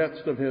so in the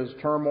midst of his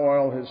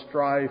turmoil, his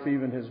strife,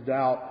 even his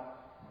doubt,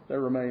 there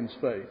remains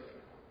faith.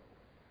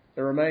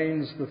 There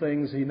remains the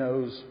things he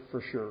knows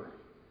for sure.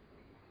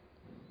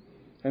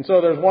 And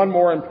so there's one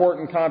more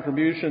important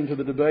contribution to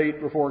the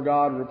debate before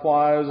God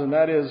replies, and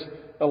that is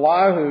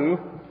Elihu,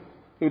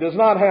 who does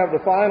not have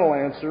the final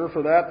answer,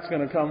 for that's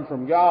going to come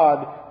from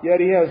God, yet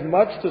he has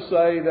much to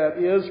say that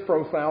is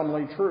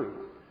profoundly true.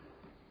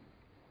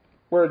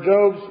 Where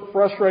Job's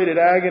frustrated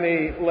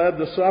agony led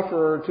the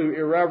sufferer to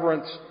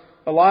irreverence,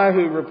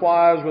 Elihu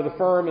replies with a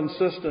firm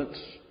insistence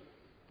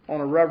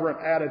on a reverent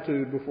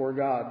attitude before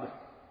God.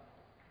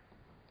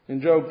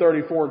 In Job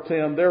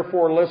 34:10,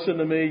 therefore listen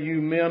to me,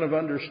 you men of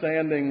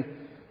understanding,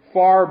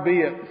 far be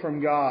it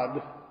from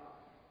God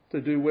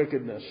to do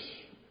wickedness,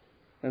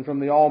 and from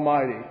the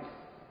Almighty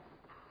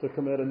to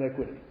commit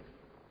iniquity.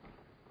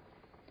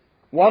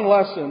 One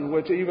lesson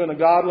which even a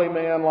godly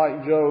man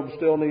like Job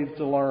still needs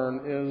to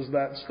learn is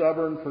that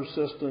stubborn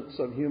persistence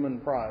of human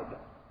pride.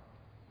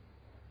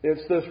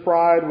 It's this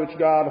pride which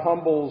God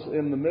humbles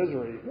in the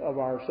misery of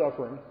our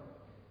suffering.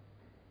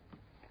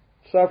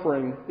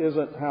 Suffering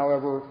isn't,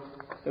 however,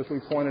 as we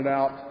pointed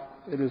out,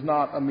 it is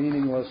not a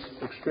meaningless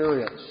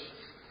experience.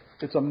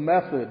 It's a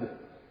method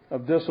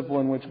of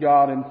discipline which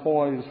God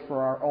employs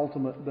for our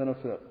ultimate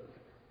benefit.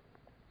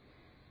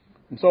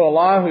 And so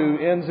Elihu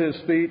ends his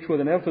speech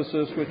with an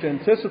emphasis which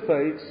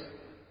anticipates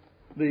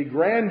the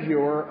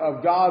grandeur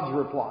of God's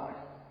reply.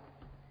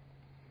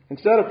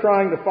 Instead of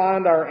trying to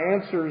find our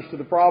answers to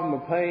the problem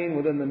of pain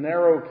within the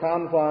narrow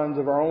confines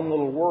of our own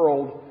little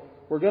world,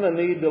 we're going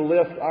to need to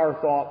lift our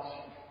thoughts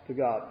to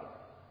God.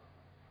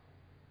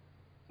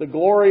 The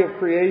glory of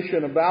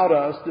creation about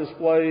us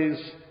displays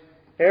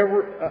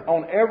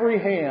on every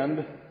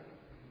hand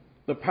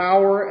the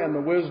power and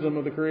the wisdom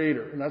of the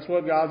Creator. And that's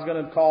what God's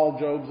going to call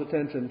Job's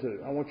attention to.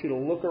 I want you to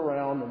look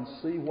around and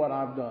see what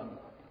I've done.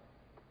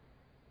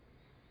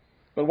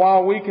 But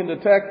while we can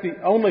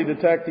only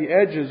detect the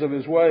edges of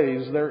His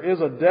ways, there is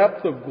a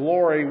depth of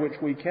glory which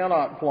we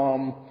cannot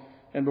plumb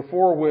and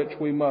before which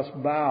we must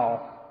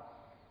bow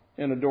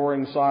in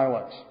adoring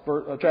silence.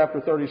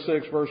 Chapter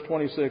 36, verse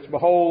 26,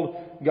 behold,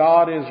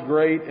 God is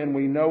great and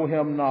we know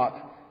Him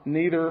not,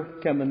 neither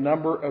can the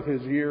number of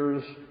His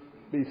years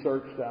be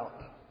searched out.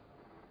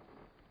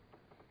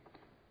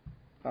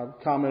 I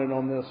commented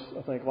on this,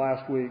 I think,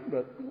 last week,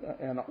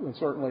 and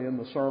certainly in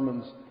the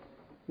sermons.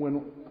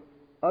 When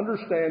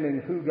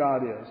understanding who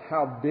God is,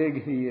 how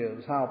big He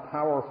is, how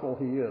powerful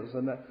He is,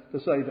 and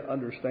to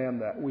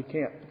understand that, we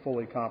can't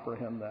fully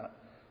comprehend that.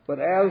 But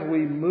as we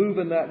move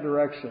in that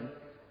direction,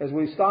 as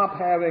we stop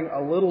having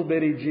a little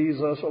bitty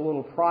Jesus, a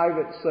little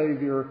private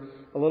Savior,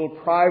 a little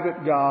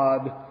private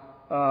God,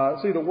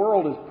 see, the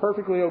world is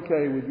perfectly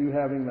okay with you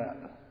having that.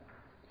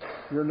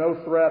 You're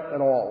no threat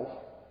at all.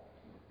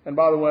 And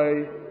by the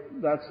way,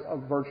 that's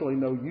of virtually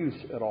no use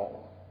at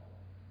all.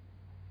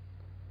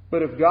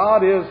 But if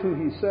God is who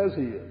He says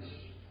He is,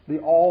 the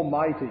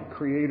Almighty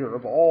Creator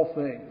of all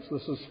things, the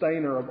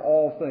Sustainer of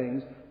all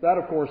things, that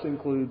of course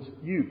includes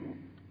you.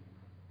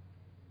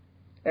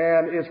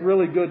 And it's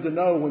really good to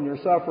know when you're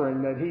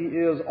suffering that He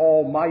is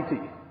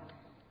Almighty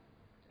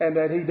and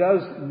that He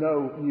does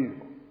know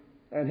you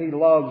and He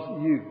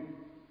loves you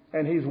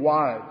and He's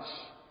wise.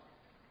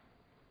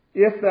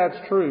 If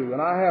that's true,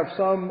 and I have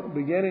some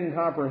beginning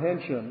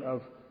comprehension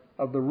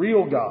of the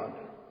real God,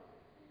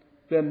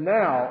 then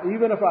now,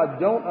 even if I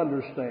don't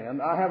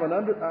understand, I have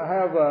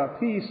a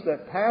peace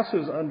that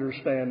passes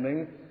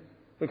understanding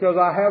because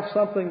I have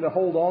something to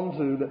hold on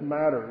to that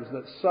matters,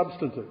 that's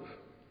substantive.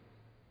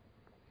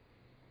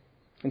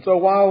 And so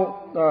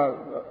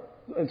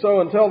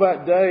until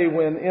that day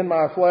when in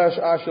my flesh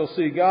I shall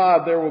see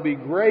God, there will be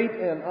great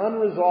and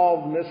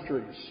unresolved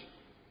mysteries.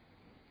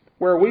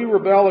 Where we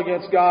rebel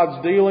against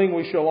God's dealing,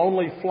 we shall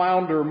only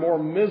flounder more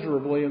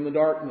miserably in the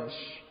darkness.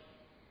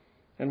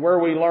 And where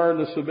we learn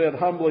to submit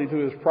humbly to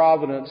His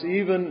providence,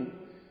 even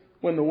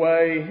when the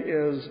way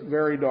is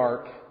very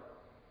dark,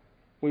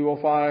 we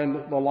will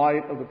find the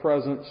light of the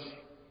presence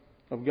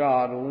of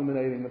God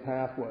illuminating the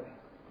pathway.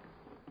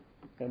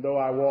 And though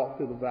I walk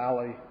through the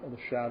valley of the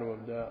shadow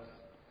of death,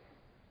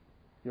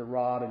 your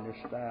rod and your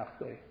staff,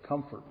 they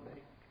comfort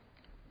me.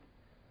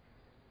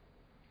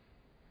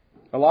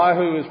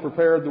 Elihu has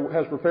prepared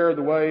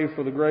the way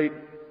for the great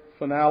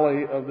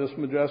finale of this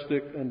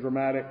majestic and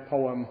dramatic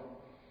poem.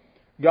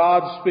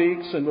 God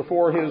speaks, and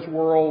before His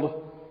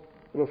world,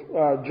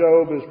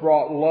 Job is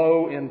brought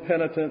low in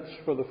penitence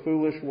for the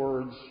foolish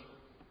words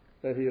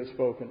that he has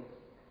spoken.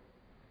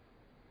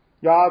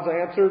 God's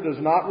answer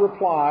does not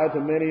reply to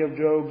many of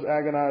Job's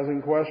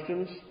agonizing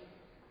questions,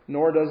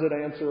 nor does it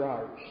answer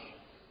ours.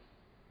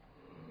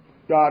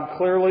 God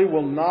clearly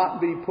will not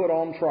be put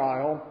on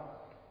trial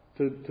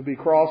to be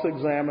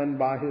cross-examined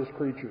by His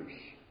creatures.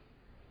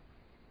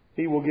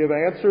 He will give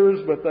answers,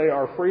 but they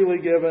are freely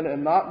given,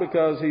 and not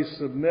because He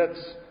submits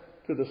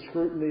to the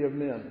scrutiny of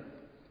men.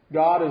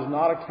 God is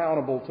not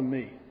accountable to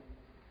me.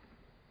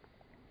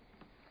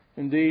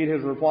 Indeed,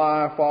 his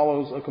reply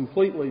follows a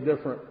completely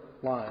different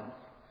line.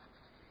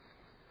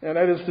 And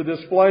that is to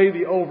display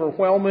the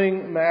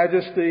overwhelming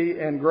majesty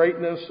and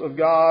greatness of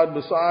God,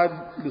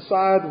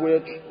 beside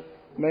which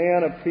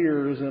man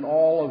appears in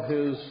all of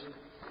his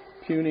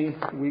puny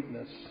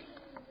weakness.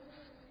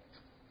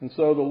 And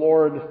so the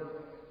Lord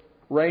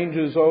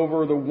ranges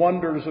over the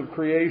wonders of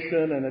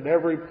creation, and at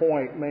every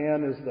point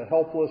man is the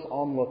helpless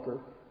onlooker.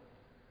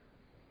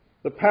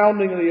 The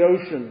pounding of the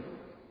ocean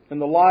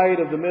and the light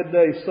of the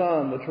midday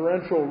sun, the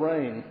torrential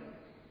rain,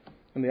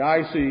 and the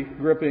ice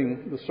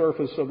gripping the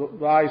surface of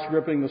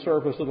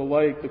the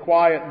lake, the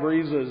quiet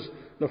breezes,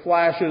 the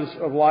flashes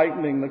of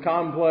lightning, the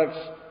complex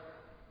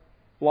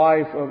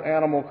life of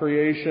animal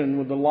creation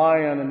with the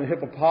lion and the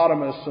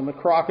hippopotamus and the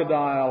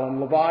crocodile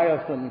and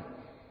Leviathan.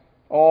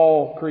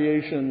 All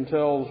creation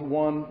tells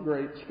one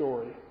great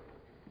story.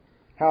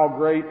 How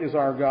great is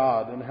our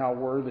God and how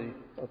worthy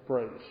of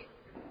praise.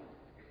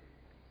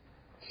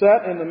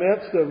 Set in the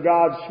midst of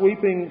God's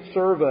sweeping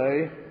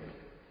survey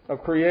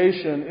of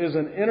creation is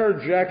an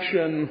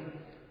interjection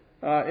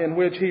in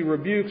which he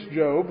rebukes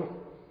Job,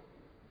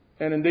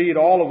 and indeed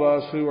all of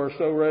us who are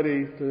so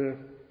ready to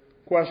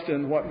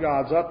question what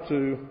God's up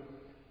to.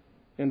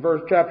 In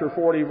chapter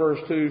 40, verse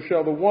 2,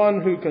 shall the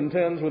one who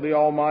contends with the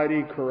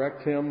Almighty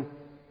correct him?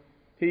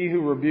 He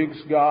who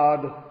rebukes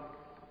God,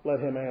 let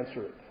him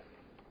answer it.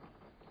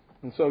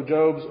 And so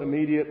Job's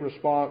immediate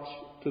response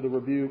to the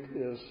rebuke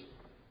is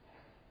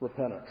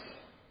repentance.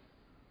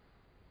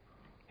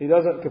 He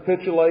doesn't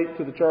capitulate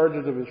to the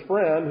charges of his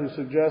friend who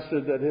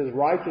suggested that his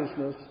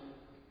righteousness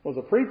was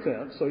a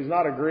pretense, so he's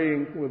not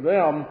agreeing with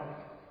them.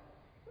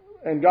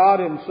 And God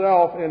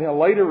himself, in a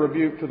later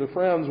rebuke to the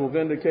friends, will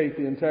vindicate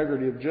the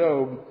integrity of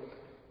Job.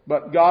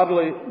 But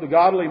the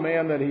godly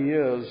man that he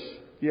is,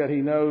 yet he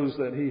knows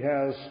that he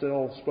has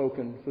still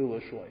spoken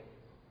foolishly.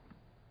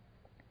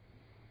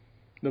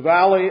 The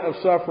valley of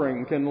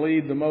suffering can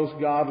lead the most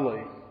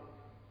godly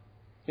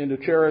into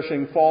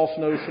cherishing false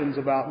notions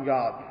about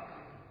God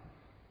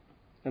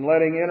and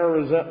letting inner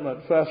resentment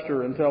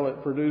fester until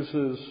it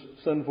produces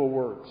sinful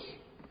words.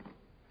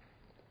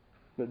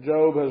 But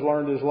Job has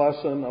learned his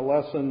lesson, a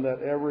lesson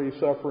that every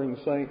suffering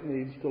saint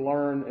needs to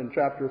learn. In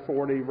chapter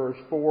 40, verse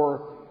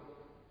 4,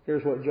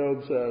 here's what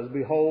Job says,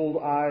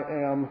 behold, I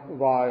am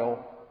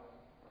vile.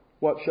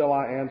 What shall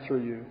I answer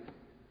you?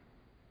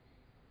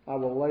 I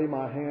will lay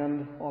my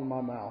hand on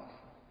my mouth.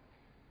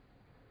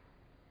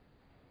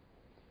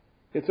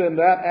 It's in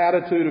that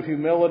attitude of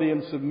humility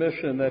and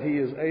submission that he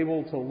is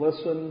able to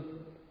listen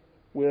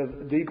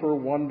with deeper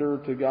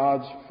wonder to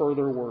God's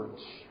further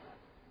words.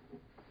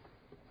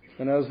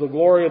 And as the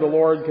glory of the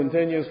Lord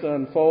continues to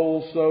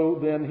unfold, so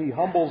then he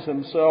humbles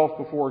himself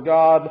before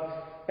God,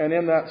 and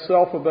in that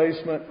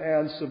self-abasement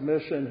and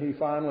submission he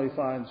finally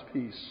finds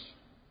peace.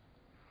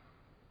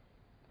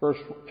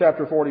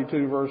 Chapter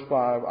 42, verse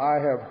 5, I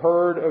have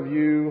heard of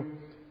you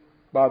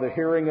by the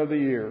hearing of the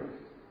ear,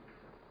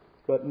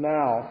 but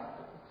now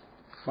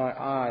my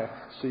eye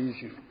sees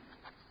you.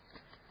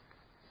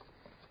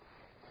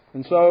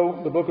 And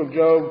so the book of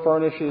Job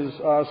furnishes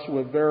us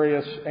with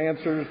various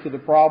answers to the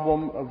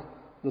problem of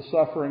the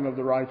suffering of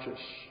the righteous.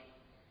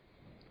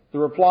 The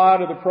reply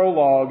to the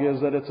prologue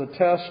is that it's a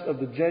test of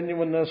the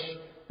genuineness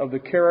of the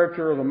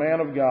character of a man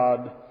of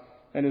God,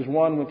 and is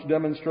one which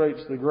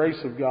demonstrates the grace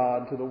of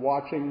God to the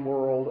watching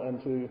world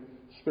and to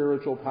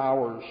spiritual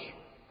powers.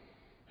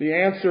 The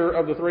answer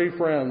of the three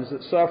friends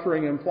that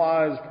suffering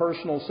implies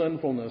personal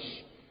sinfulness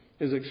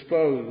is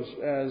exposed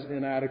as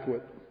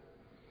inadequate.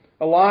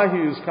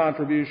 Elihu's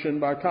contribution,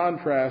 by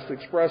contrast,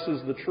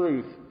 expresses the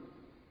truth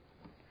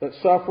that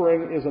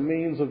suffering is a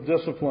means of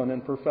discipline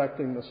in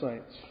perfecting the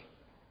saints.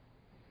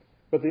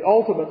 But the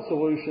ultimate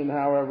solution,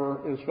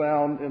 however, is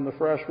found in the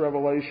fresh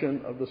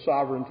revelation of the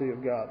sovereignty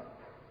of God.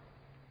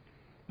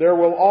 There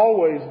will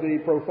always be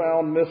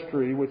profound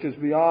mystery which is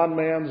beyond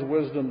man's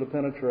wisdom to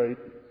penetrate,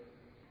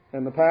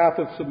 and the path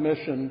of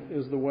submission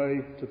is the way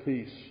to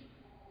peace,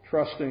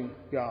 trusting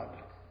God.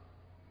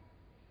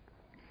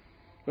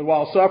 But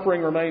while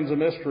suffering remains a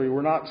mystery,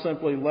 we're not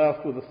simply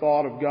left with the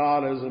thought of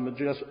God as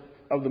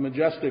the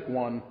majestic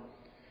one.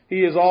 He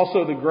is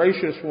also the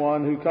gracious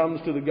one who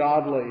comes to the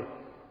godly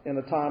in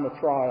a time of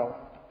trial.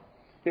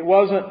 It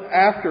wasn't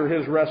after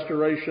his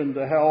restoration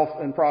to health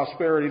and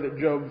prosperity that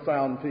Job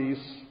found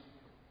peace,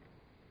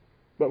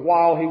 but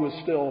while he was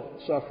still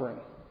suffering.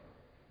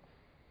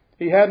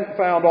 He hadn't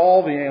found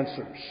all the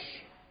answers,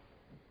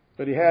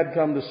 but he had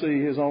come to see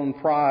his own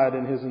pride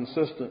and his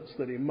insistence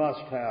that he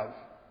must have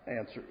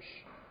answers.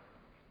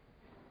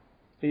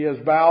 He has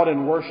bowed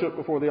in worship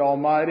before the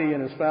Almighty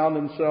and has found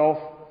himself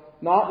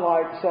not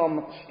like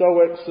some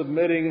stoic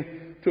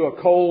submitting to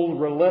a cold,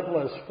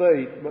 relentless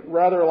fate, but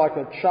rather like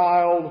a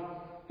child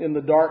in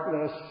the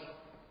darkness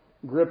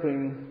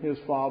gripping his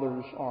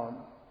father's arm.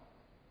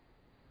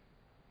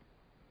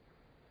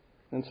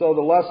 And so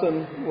the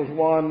lesson was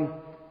one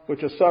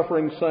which a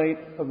suffering saint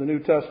of the New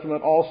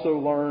Testament also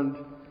learned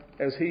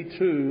as he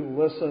too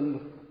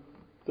listened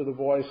to the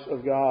voice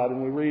of God.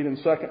 And we read in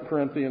 2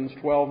 Corinthians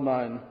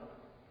 12:9,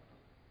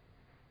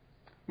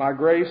 My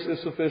grace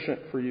is sufficient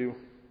for you.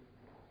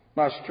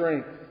 My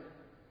strength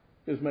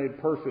is made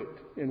perfect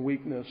in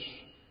weakness.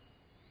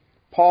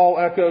 Paul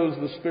echoes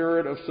the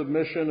spirit of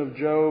submission of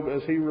Job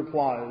as he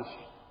replies,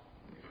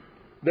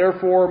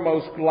 Therefore,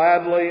 most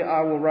gladly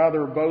I will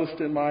rather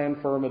boast in my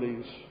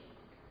infirmities,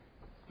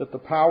 that the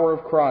power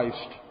of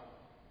Christ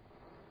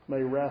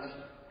may rest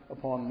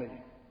upon me.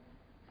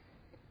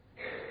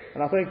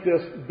 And I think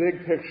this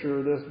big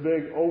picture, this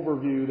big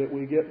overview that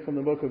we get from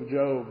the book of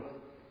Job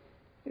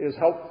is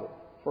helpful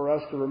for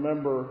us to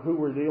remember who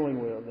we're dealing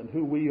with and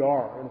who we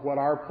are and what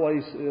our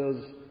place is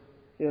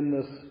in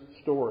this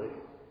story.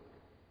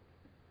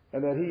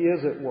 And that He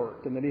is at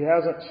work and that He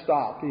hasn't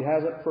stopped. He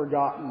hasn't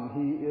forgotten.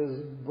 He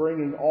is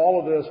bringing all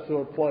of this to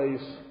a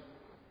place.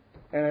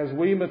 And as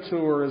we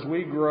mature, as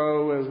we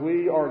grow, as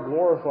we are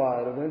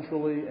glorified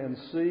eventually and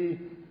see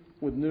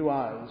with new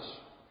eyes,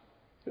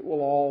 it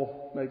will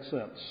all make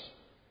sense.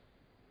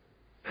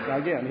 Now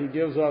again, He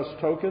gives us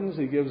tokens.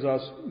 He gives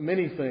us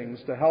many things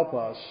to help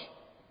us.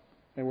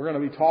 And we're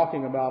going to be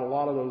talking about a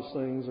lot of those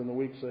things in the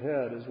weeks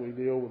ahead as we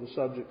deal with the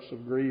subjects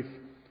of grief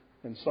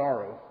and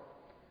sorrow.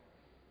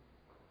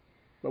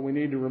 But we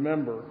need to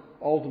remember,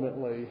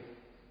 ultimately,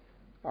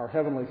 our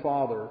Heavenly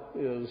Father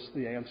is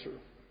the answer.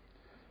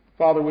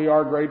 Father, we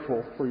are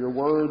grateful for Your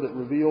Word that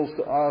reveals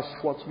to us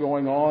what's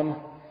going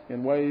on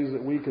in ways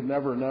that we could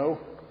never know,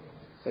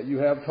 that You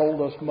have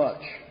told us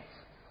much.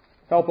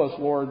 Help us,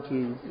 Lord,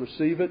 to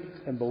receive it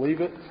and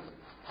believe it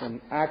and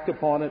act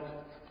upon it,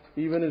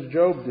 even as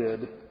Job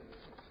did.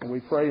 And we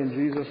pray in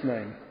Jesus'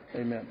 name.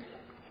 Amen.